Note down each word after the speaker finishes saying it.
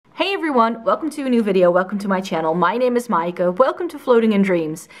Hey everyone, welcome to a new video, welcome to my channel. My name is Maaike, welcome to Floating in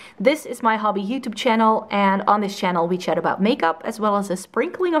Dreams. This is my hobby YouTube channel, and on this channel we chat about makeup as well as a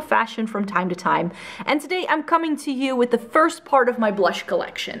sprinkling of fashion from time to time. And today I'm coming to you with the first part of my blush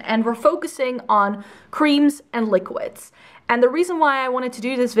collection, and we're focusing on creams and liquids. And the reason why I wanted to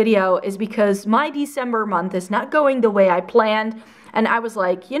do this video is because my December month is not going the way I planned, and I was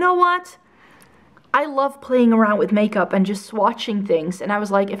like, you know what? I love playing around with makeup and just swatching things, and I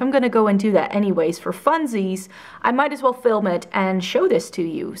was like, if I'm gonna go and do that anyways for funsies, I might as well film it and show this to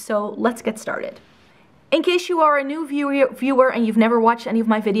you. So let's get started. In case you are a new viewer and you've never watched any of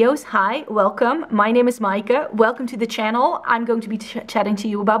my videos, hi, welcome. My name is Maaike. Welcome to the channel. I'm going to be chatting to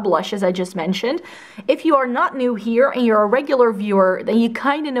you about blush, as I just mentioned. If you are not new here and you're a regular viewer, then you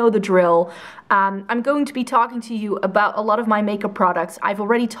kind of know the drill. I'm going to be talking to you about a lot of my makeup products. I've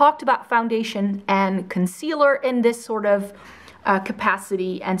already talked about foundation and concealer in this sort of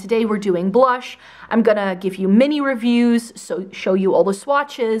capacity, and today we're doing blush. I'm gonna give you mini reviews, so show you all the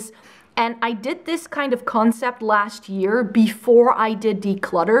swatches. And I did this kind of concept last year before I did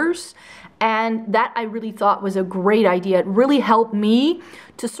declutters, and that I really thought was a great idea. It really helped me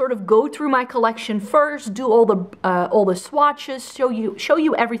to sort of go through my collection first, do all the swatches, show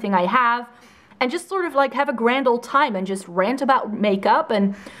you everything I have, and just sort of like have a grand old time and just rant about makeup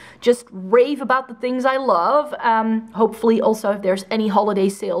and just rave about the things I love. Hopefully also if there's any holiday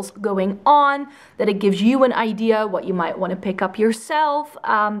sales going on, that it gives you an idea what you might want to pick up yourself,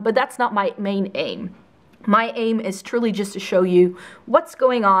 but that's not my main aim. My aim is truly just to show you what's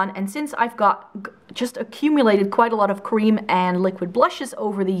going on, and since I've just accumulated quite a lot of cream and liquid blushes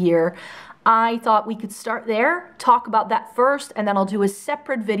over the year, I thought we could start there, talk about that first, and then I'll do a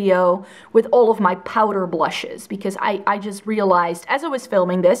separate video with all of my powder blushes, because I just realized as I was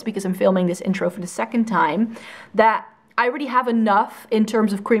filming this, because I'm filming this intro for the second time, that I already have enough in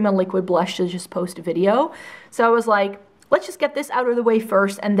terms of cream and liquid blush to just post a video. So I was like, let's just get this out of the way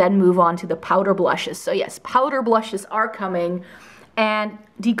first and then move on to the powder blushes. So yes, powder blushes are coming and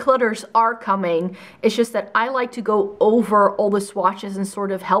declutters are coming. It's just that I like to go over all the swatches and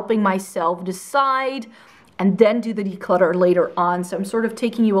sort of helping myself decide and then do the declutter later on. So I'm sort of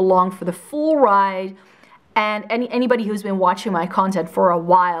taking you along for the full ride. And anybody who's been watching my content for a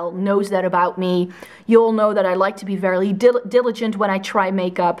while knows that about me. You'll know that I like to be very diligent when I try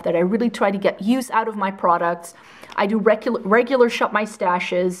makeup, that I really try to get use out of my products. I do regular shop my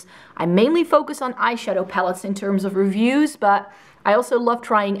stashes. I mainly focus on eyeshadow palettes in terms of reviews, but I also love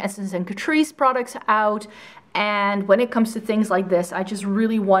trying Essence and Catrice products out. And when it comes to things like this, I just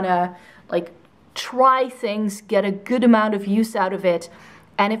really want to like try things, get a good amount of use out of it.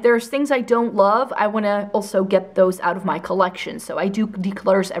 And if there's things I don't love, I want to also get those out of my collection. So I do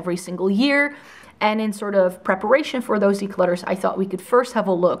declutters every single year. And in sort of preparation for those declutters, I thought we could first have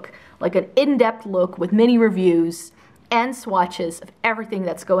a look, like an in-depth look with mini reviews and swatches of everything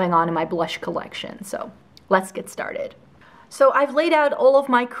that's going on in my blush collection. So let's get started. So I've laid out all of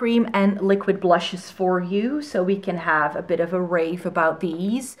my cream and liquid blushes for you so we can have a bit of a rave about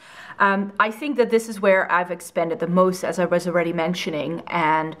these. I think that this is where I've expended the most, as I was already mentioning,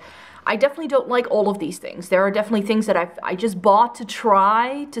 and I definitely don't like all of these things. There are definitely things that I just bought to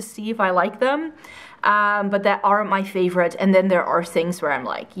try to see if I like them, but that aren't my favorite. And then there are things where I'm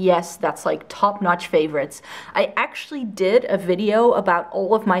like, yes, that's like top-notch favorites. I actually did a video about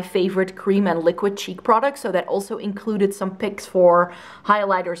all of my favorite cream and liquid cheek products, so that also included some picks for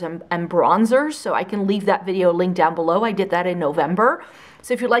highlighters and bronzers, so I can leave that video linked down below. I did that in November.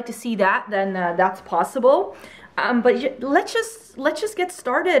 So if you'd like to see that, then that's possible. But let's just get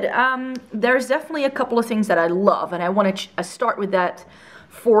started. There's definitely a couple of things that I love, and I want to start with that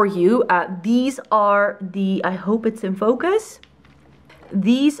for you. These are the, I hope it's in focus.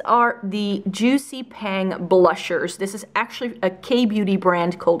 These are the Juicy Pang blushers. This is actually a K-beauty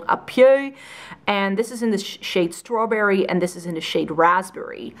brand called Apieux, and this is in the shade Strawberry, and this is in the shade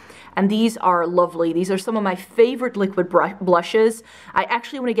Raspberry. And these are lovely. These are some of my favorite liquid blushes. I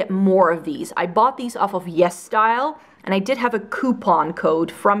actually want to get more of these. I bought these off of YesStyle, and I did have a coupon code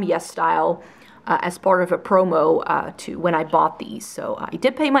from YesStyle as part of a promo to when I bought these. So I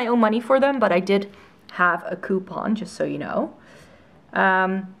did pay my own money for them, but I did have a coupon, just so you know.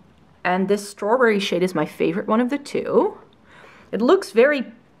 And this Strawberry shade is my favorite one of the two. It looks very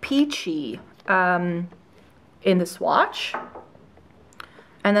peachy in the swatch.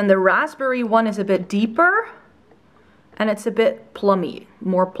 And then the Raspberry one is a bit deeper, and it's a bit plummy,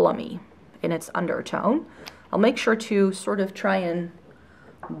 more plummy in its undertone. I'll make sure to sort of try and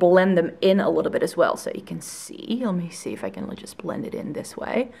blend them in a little bit as well so you can see. Let me see if I can just blend it in this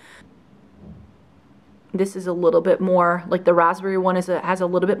way. This is a little bit more, like the raspberry one has a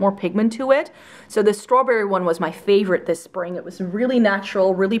little bit more pigment to it. So the strawberry one was my favorite this spring. It was really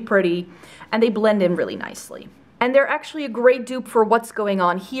natural, really pretty, and they blend in really nicely. And they're actually a great dupe for what's going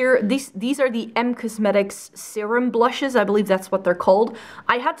on here. These are the M Cosmetics Serum blushes. I believe that's what they're called.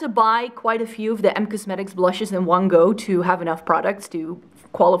 I had to buy quite a few of the M Cosmetics blushes in one go to have enough products to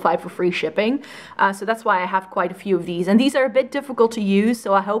qualify for free shipping. So that's why I have quite a few of these. And these are a bit difficult to use,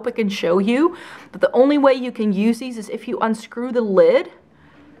 so I hope I can show you. But the only way you can use these is if you unscrew the lid.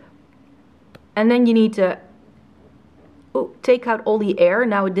 And then you need to take out all the air.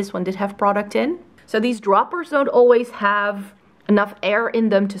 Now this one did have product in. So these droppers don't always have enough air in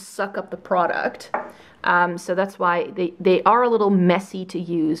them to suck up the product. So that's why they are a little messy to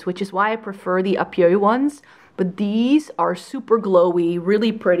use, which is why I prefer the Apieux ones. But these are super glowy,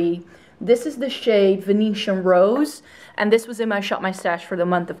 really pretty. This is the shade Venetian Rose, and this was in my Shop My Stash for the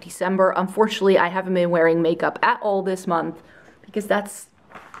month of December. Unfortunately, I haven't been wearing makeup at all this month because that's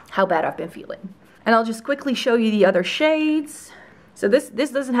how bad I've been feeling. And I'll just quickly show you the other shades. So this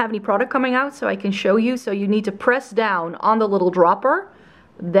doesn't have any product coming out, so I can show you. So you need to press down on the little dropper,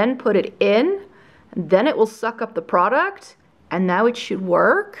 then put it in, then it will suck up the product, and now it should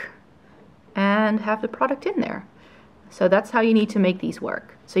work and have the product in there. So that's how you need to make these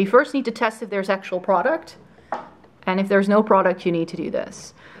work. So you first need to test if there's actual product, and if there's no product, you need to do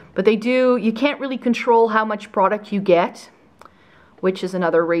this. But you can't really control how much product you get, which is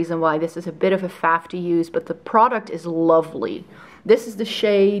another reason why this is a bit of a faff to use, but the product is lovely. This is the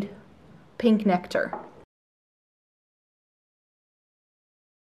shade Pink Nectar.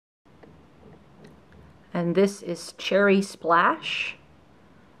 And this is Cherry Splash.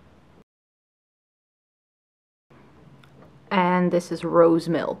 And this is Rose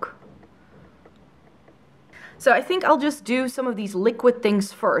Milk. So I think I'll just do some of these liquid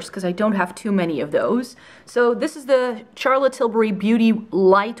things first because I don't have too many of those. So this is the Charlotte Tilbury Beauty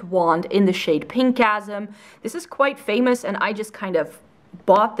Light Wand in the shade Pinkgasm. This is quite famous and I just kind of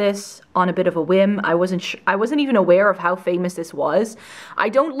bought this on a bit of a whim. I wasn't even aware of how famous this was. I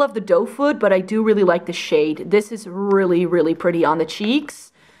don't love the doe foot, but I do really like the shade. This is really, really pretty on the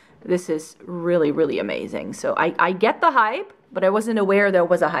cheeks. This is really, really amazing. So I get the hype, but I wasn't aware there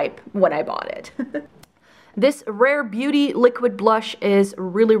was a hype when I bought it. This Rare Beauty liquid blush is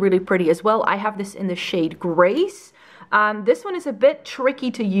really, really pretty as well. I have this in the shade Grace. This one is a bit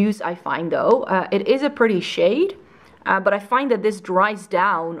tricky to use, I find, though. It is a pretty shade, but I find that this dries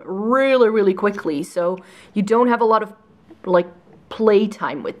down really, really quickly. So you don't have a lot of, like, play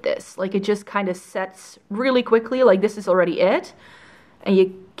time with this. Like, it just kind of sets really quickly. Like, this is already it. And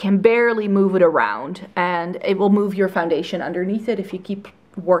you can barely move it around. And it will move your foundation underneath it if you keep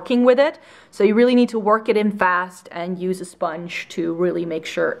working with it. So you really need to work it in fast and use a sponge to really make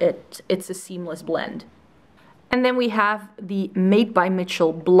sure it's a seamless blend. And then we have the Made by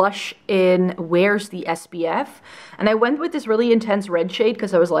Mitchell blush in Where's the SPF. And I went with this really intense red shade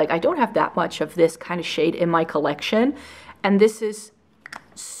because I was like, I don't have that much of this kind of shade in my collection. And this is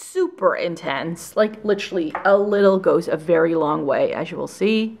super intense. Like, literally a little goes a very long way, as you will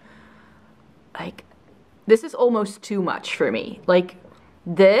see. Like, this is almost too much for me. Like,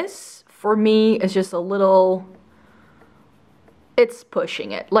 this, for me, is just a little, it's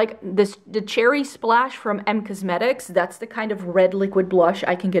pushing it. Like, the Cherry Splash from M Cosmetics, that's the kind of red liquid blush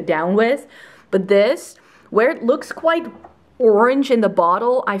I can get down with. But this, where it looks quite orange in the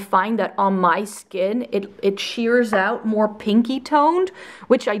bottle, I find that on my skin, it shears out more pinky toned,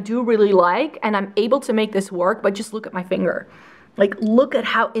 which I do really like. And I'm able to make this work, but just look at my finger. Like, look at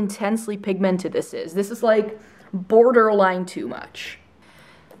how intensely pigmented this is. This is like borderline too much.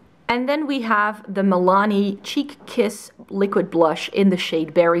 And then we have the Milani Cheek Kiss liquid blush in the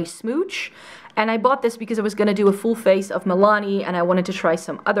shade Berry Smooch. And I bought this because I was going to do a full face of Milani and I wanted to try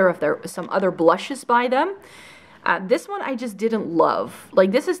some other blushes by them. This one I just didn't love.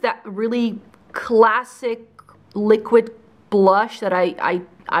 Like, this is that really classic liquid blush that I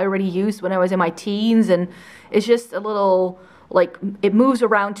already used when I was in my teens, and it's just a little, like, it moves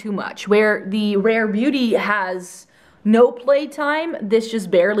around too much. Where the Rare Beauty has no playtime, this just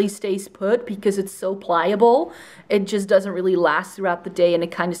barely stays put because it's so pliable. It just doesn't really last throughout the day and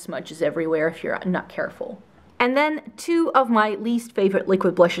it kind of smudges everywhere if you're not careful. And then two of my least favorite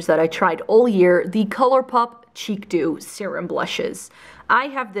liquid blushes that I tried all year, the Colourpop Cheek Dew Serum Blushes. I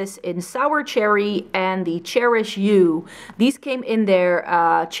have this in Sour Cherry and the Cherrish You. These came in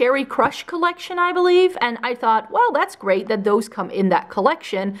their Cherry Crush collection, I believe, and I thought, well, that's great that those come in that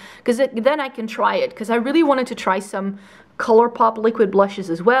collection, because then I can try it, because I really wanted to try some Colourpop liquid blushes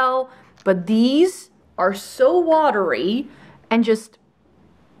as well, but these are so watery and just,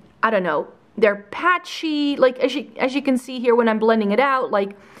 I don't know, they're patchy, like as you can see here when I'm blending it out,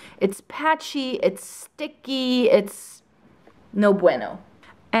 like it's patchy, it's sticky, it's no bueno.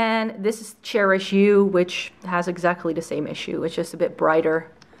 And this is Cherrish U, which has exactly the same issue. It's just a bit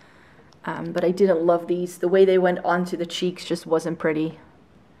brighter. But I didn't love these. The way they went onto the cheeks just wasn't pretty.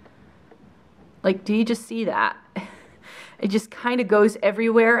 Like, do you just see that? It just kind of goes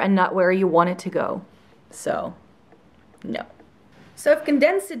everywhere and not where you want it to go. So, no. So I've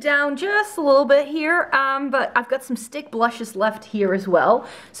condensed it down just a little bit here, but I've got some stick blushes left here as well.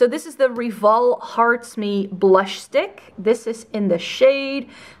 So this is the Revol Hearts Me blush stick. This is in the shade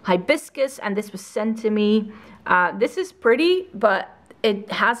Hibiscus, and this was sent to me. This is pretty, but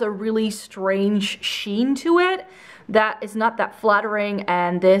it has a really strange sheen to it that is not that flattering,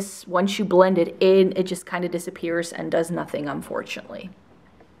 and this, once you blend it in, it just kind of disappears and does nothing, unfortunately.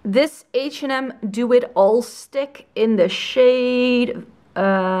 This H&M Do It All stick in the shade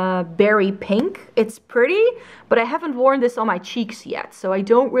Berry Pink. It's pretty, but I haven't worn this on my cheeks yet, so I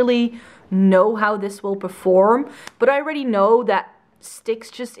don't really know how this will perform. But I already know that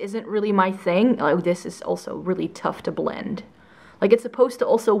sticks just isn't really my thing. Oh, this is also really tough to blend. Like, it's supposed to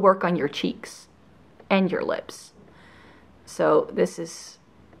also work on your cheeks and your lips. So this is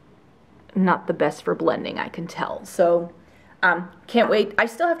not the best for blending, I can tell. So can't wait. I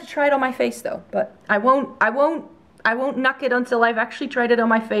still have to try it on my face though, but I won't knock it until I've actually tried it on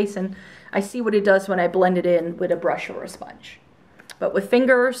my face and I see what it does when I blend it in with a brush or a sponge. But with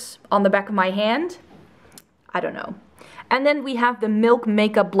fingers on the back of my hand, I don't know. And then we have the Milk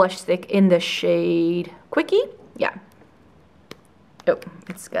Makeup Blush Stick in the shade Quickie. Yeah. Oh,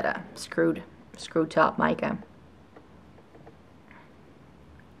 it's got a screw top, Micah.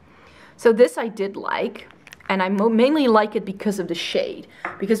 So this I did like. And I mainly like it because of the shade.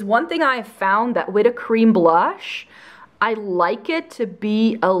 Because one thing I have found that with a cream blush, I like it to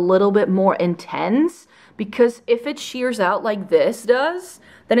be a little bit more intense. Because if it shears out like this does,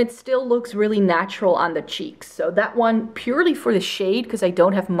 then it still looks really natural on the cheeks. So that one, purely for the shade, because I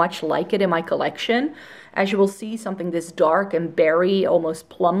don't have much like it in my collection. As you will see, something this dark and berry, almost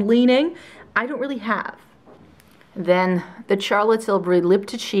plum leaning, I don't really have. Then the Charlotte Tilbury Lip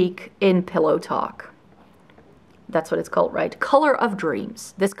to Cheek in Pillow Talk. That's what it's called, right? Color of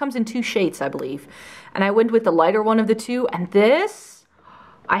Dreams. This comes in 2 shades, I believe. And I went with the lighter one of the 2. And this,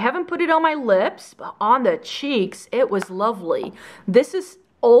 I haven't put it on my lips, but on the cheeks, it was lovely. This is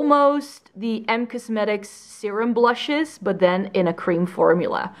almost the M Cosmetics Serum blushes, but then in a cream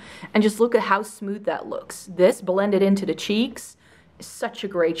formula. And just look at how smooth that looks. This blended into the cheeks is such a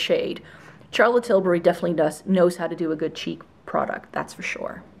great shade. Charlotte Tilbury definitely knows how to do a good cheek product, that's for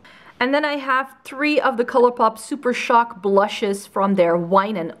sure. And then I have 3 of the Colourpop Super Shock blushes from their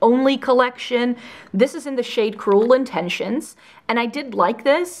Wine and Only collection. This is in the shade Cruel Intentions. And I did like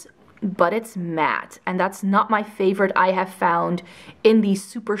this, but it's matte. And that's not my favorite I have found in these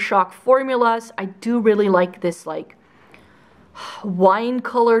Super Shock formulas. I do really like this like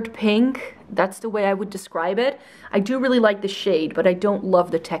wine-colored pink. That's the way I would describe it. I do really like the shade, but I don't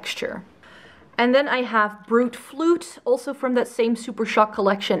love the texture. And then I have Brute Flute, also from that same Super Shock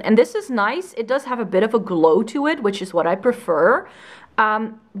collection. And this is nice. It does have a bit of a glow to it, which is what I prefer.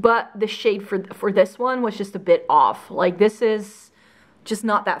 But the shade for this one was just a bit off. Like, this is just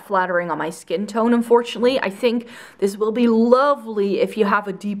not that flattering on my skin tone, unfortunately. I think this will be lovely if you have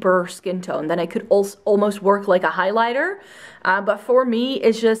a deeper skin tone. Then it could also almost work like a highlighter. But for me,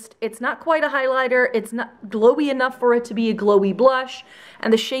 it's not quite a highlighter. It's not glowy enough for it to be a glowy blush.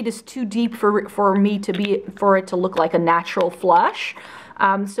 And the shade is too deep for it to look like a natural flush.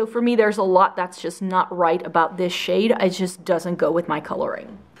 So for me, there's a lot that's just not right about this shade. It just doesn't go with my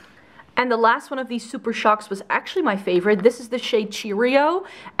coloring. And the last one of these Super Shocks was actually my favorite. This is the shade Cheerio.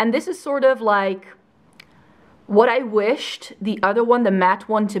 And this is sort of like what I wished the other one, the matte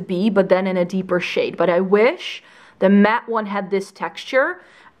one, to be, but then in a deeper shade. But I wish the matte one had this texture.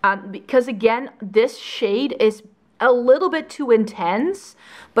 Because again, this shade is a little bit too intense.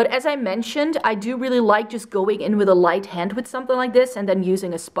 But as I mentioned, I do really like just going in with a light hand with something like this and then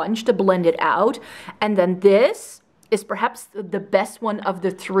using a sponge to blend it out. And then this is perhaps the best one of the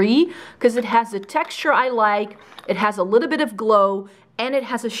 3 because it has the texture I like, it has a little bit of glow, and it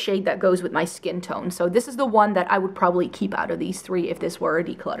has a shade that goes with my skin tone. So this is the one that I would probably keep out of these 3 if this were a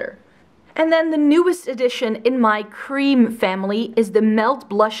declutter. And then the newest addition in my cream family is the Melt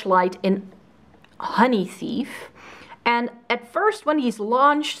Blush Light in Honey Thief. And at first when these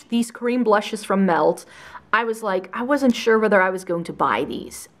launched, these cream blushes from Melt, I was like, I wasn't sure whether I was going to buy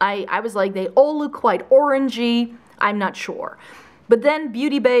these. I was like, they all look quite orangey. I'm not sure. But then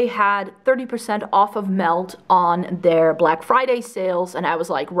Beauty Bay had 30% off of Melt on their Black Friday sales, and I was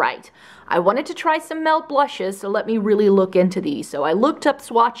like, right, I wanted to try some Melt blushes, so let me really look into these. So I looked up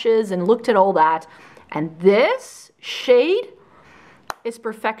swatches and looked at all that, and this shade is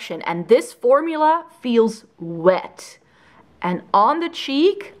perfection, and this formula feels wet. And on the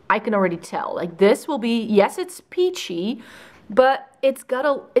cheek, I can already tell, like this will be, yes, it's peachy, but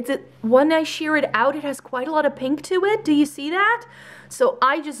when I sheer it out, it has quite a lot of pink to it. Do you see that? So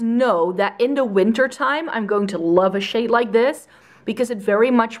I just know that in the winter time, I'm going to love a shade like this because it very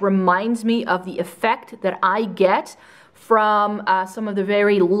much reminds me of the effect that I get from some of the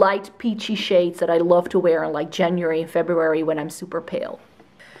very light peachy shades that I love to wear in like January and February when I'm super pale.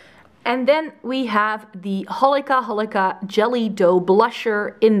 And then we have the Holika Jelly Dough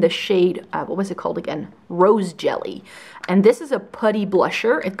Blusher in the shade, what was it called again? Rose Jelly. And this is a putty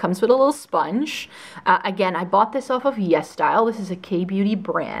blusher. It comes with a little sponge. Again, I bought this off of YesStyle. This is a K-Beauty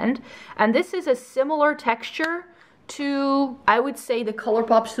brand. And this is a similar texture to, I would say, the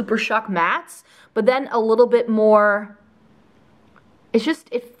Colourpop Super Shock Mattes, but then a little bit more,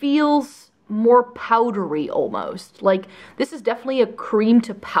 it feels more powdery almost. Like this is definitely a cream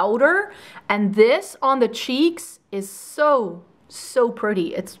to powder, and this on the cheeks is so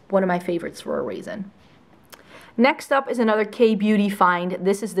pretty. It's one of my favorites for a reason. Next up is another K-Beauty find.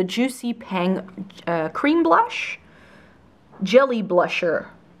 This is the Juicy Pang Cream Blush. Jelly Blusher.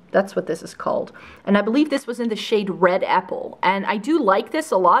 That's what this is called. And I believe this was in the shade Red Apple. And I do like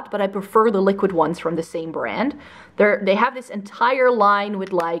this a lot, but I prefer the liquid ones from the same brand. They have this entire line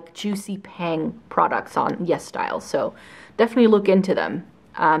with like Juicy Pang products on YesStyle. So definitely look into them.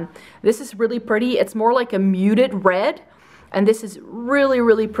 This is really pretty. It's more like a muted red. And this is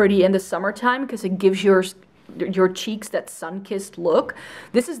really pretty in the summertime because it gives your cheeks that sun-kissed look.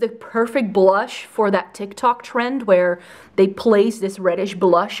 This is the perfect blush for that TikTok trend where they place this reddish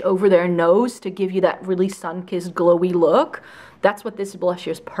blush over their nose to give you that really sun-kissed glowy look. That's what this blush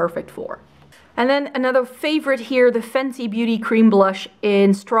is perfect for. And then another favorite here, the Fenty Beauty Cream Blush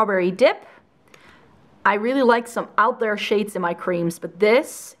in Strawberry Dip. I really like some out there shades in my creams, but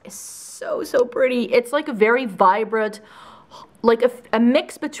this is so pretty. It's like a very vibrant, like a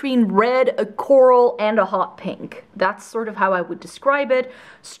mix between red, a coral, and a hot pink. That's sort of how I would describe it.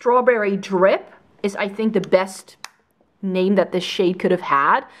 Strawberry Drip is, I think, the best name that this shade could have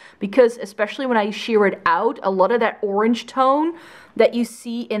had, because especially when I sheer it out, a lot of that orange tone that you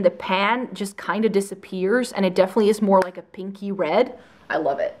see in the pan just kind of disappears, and it definitely is more like a pinky red. I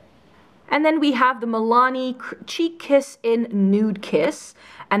love it. And then we have the Milani Cheek Kiss in Nude Kiss.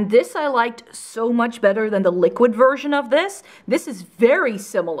 And this I liked so much better than the liquid version of this. This is very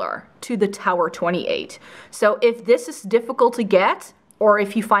similar to the Tower 28. So if this is difficult to get, or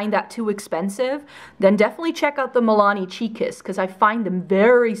if you find that too expensive, then definitely check out the Milani Cheek Kiss, because I find them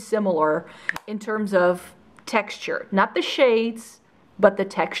very similar in terms of texture. Not the shades, but the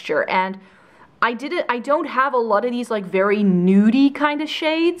texture. And I don't have a lot of these like very nudie kind of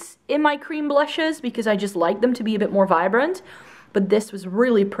shades in my cream blushes because I just like them to be a bit more vibrant. But this was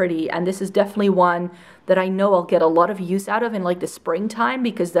really pretty, and this is definitely one that I know I'll get a lot of use out of in like the springtime,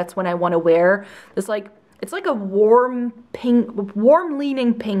 because that's when I want to wear this, like, it's like a warm pink, warm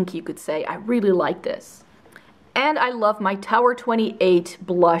leaning pink, you could say. I really like this. And I love my Tower 28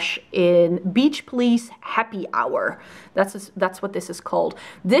 blush in Beach Please Happy Hour. That's what this is called.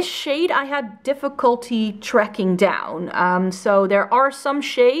 This shade I had difficulty tracking down. So there are some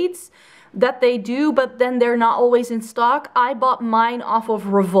shades that they do, but then they're not always in stock. I bought mine off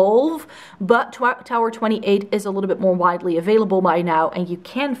of Revolve, but Tower 28 is a little bit more widely available by now, and you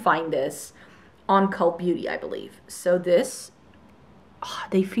can find this on Cult Beauty, I believe. So this,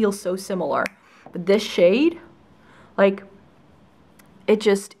 they feel so similar. But this shade, like, it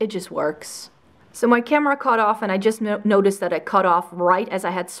just works. So my camera cut off, and I just noticed that it cut off right as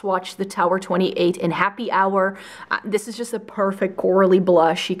I had swatched the Tower 28 in Happy Hour. This is just a perfect corally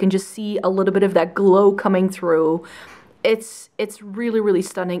blush. You can just see a little bit of that glow coming through. It's really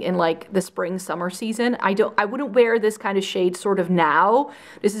stunning in like the spring summer season. I wouldn't wear this kind of shade sort of now.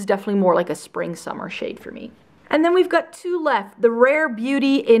 This is definitely more like a spring summer shade for me. And then we've got two left. The Rare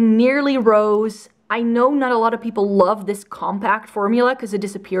Beauty in Nearly Rose. I know not a lot of people love this compact formula because it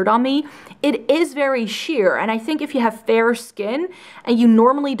disappeared on me. It is very sheer, and I think if you have fair skin and you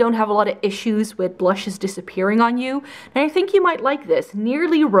normally don't have a lot of issues with blushes disappearing on you, then I think you might like this.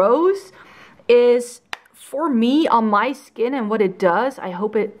 Nearly Rose is, for me, on my skin and what it does, I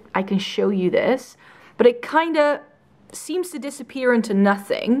hope I can show you this, but it kind of seems to disappear into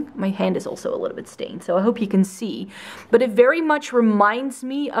nothing. My hand is also a little bit stained, so I hope you can see. But it very much reminds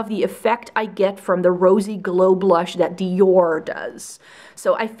me of the effect I get from the Rosy Glow blush that Dior does.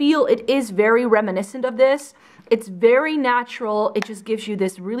 So I feel it is very reminiscent of this. It's very natural. It just gives you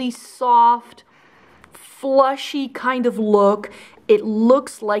this really soft, flushy kind of look. It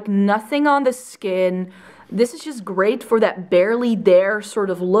looks like nothing on the skin. This is just great for that barely there sort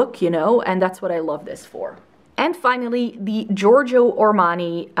of look, you know, and that's what I love this for. And finally, the Giorgio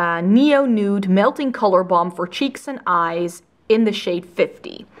Armani Neo Nude Melting Color Balm for cheeks and eyes in the shade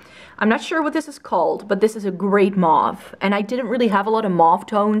 50. I'm not sure what this is called, but this is a great mauve. And I didn't really have a lot of mauve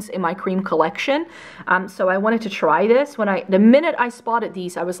tones in my cream collection, so I wanted to try this. The minute I spotted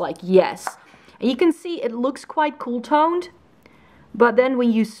these, I was like, yes. And you can see it looks quite cool toned, but then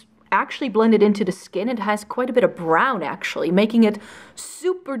when you actually blend it into the skin, it has quite a bit of brown actually, making it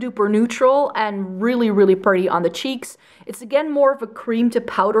super duper neutral and really, really pretty on the cheeks. It's again more of a cream to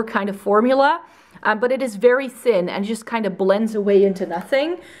powder kind of formula, but it is very thin and just kind of blends away into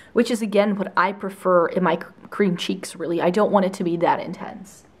nothing, which is again what I prefer in my cream cheeks really. I don't want it to be that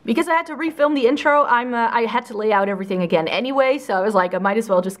intense. Because I had to refilm the intro, I had to lay out everything again anyway, so I was like, I might as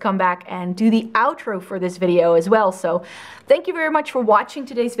well just come back and do the outro for this video as well. So thank you very much for watching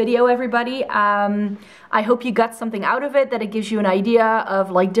today's video, everybody. I hope you got something out of it, that it gives you an idea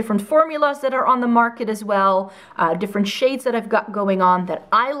of like different formulas that are on the market as well, different shades that I've got going on that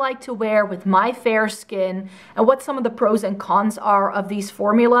I like to wear with my fair skin, and what some of the pros and cons are of these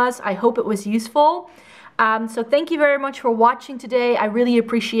formulas. I hope it was useful. So thank you very much for watching today. I really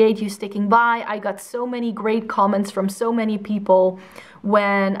appreciate you sticking by. I got so many great comments from so many people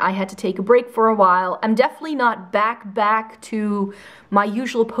when I had to take a break for a while. I'm definitely not back to my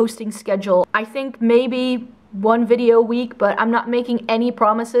usual posting schedule. I think maybe one video a week, but I'm not making any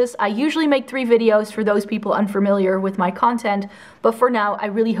promises. I usually make 3 videos for those people unfamiliar with my content, but for now, I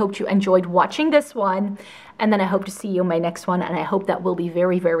really hope you enjoyed watching this one, and then I hope to see you in my next one, and I hope that will be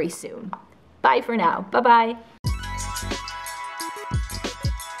very, very soon. Bye for now. Bye-bye.